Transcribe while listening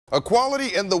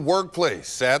Equality in the workplace.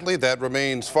 Sadly, that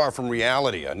remains far from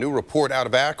reality. A new report out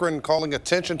of Akron calling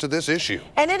attention to this issue.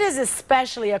 And it is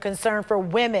especially a concern for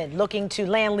women looking to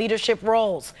land leadership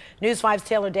roles. News 5's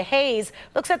Taylor DeHaze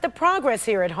looks at the progress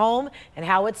here at home and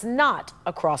how it's not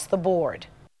across the board.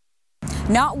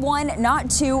 Not one, not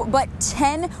two, but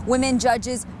 10 women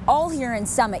judges, all here in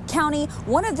Summit County.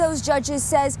 One of those judges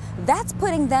says that's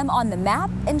putting them on the map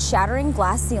and shattering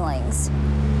glass ceilings.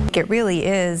 It really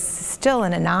is still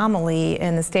an anomaly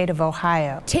in the state of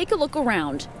Ohio. Take a look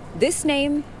around. This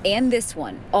name and this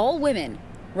one, all women,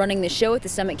 running the show at the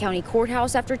Summit County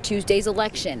Courthouse after Tuesday's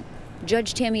election.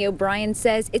 Judge Tammy O'Brien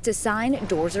says it's a sign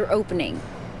doors are opening.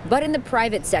 But in the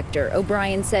private sector,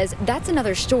 O'Brien says that's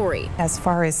another story. As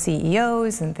far as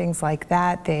CEOs and things like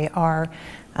that, they are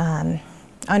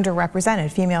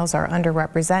underrepresented. Females are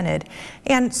underrepresented,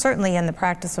 and certainly in the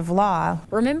practice of law.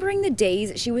 Remembering the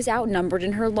days she was outnumbered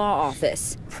in her law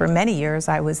office. For many years,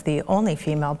 I was the only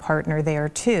female partner there,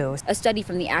 too. A study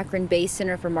from the Akron-based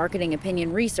Center for Marketing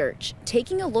Opinion Research,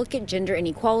 taking a look at gender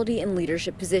inequality in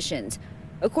leadership positions.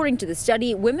 According to the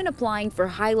study, women applying for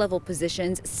high-level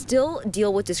positions still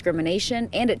deal with discrimination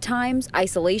and at times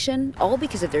isolation, all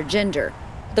because of their gender.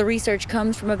 The research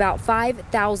comes from about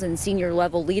 5,000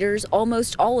 senior-level leaders,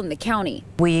 almost all in the county.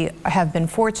 We have been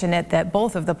fortunate that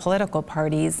both of the political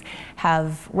parties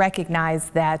have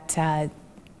recognized that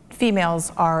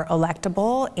females are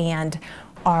electable and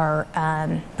are,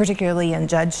 particularly in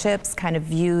judgeships, kind of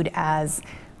viewed as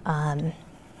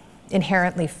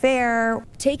inherently fair.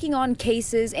 Taking on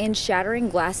cases and shattering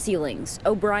glass ceilings,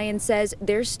 O'Brien says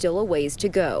there's still a ways to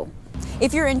go.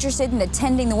 If you're interested in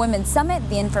attending the Women's Summit,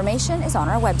 the information is on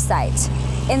our website.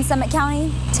 In Summit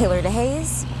County, Taylor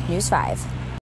DeHaze, News 5.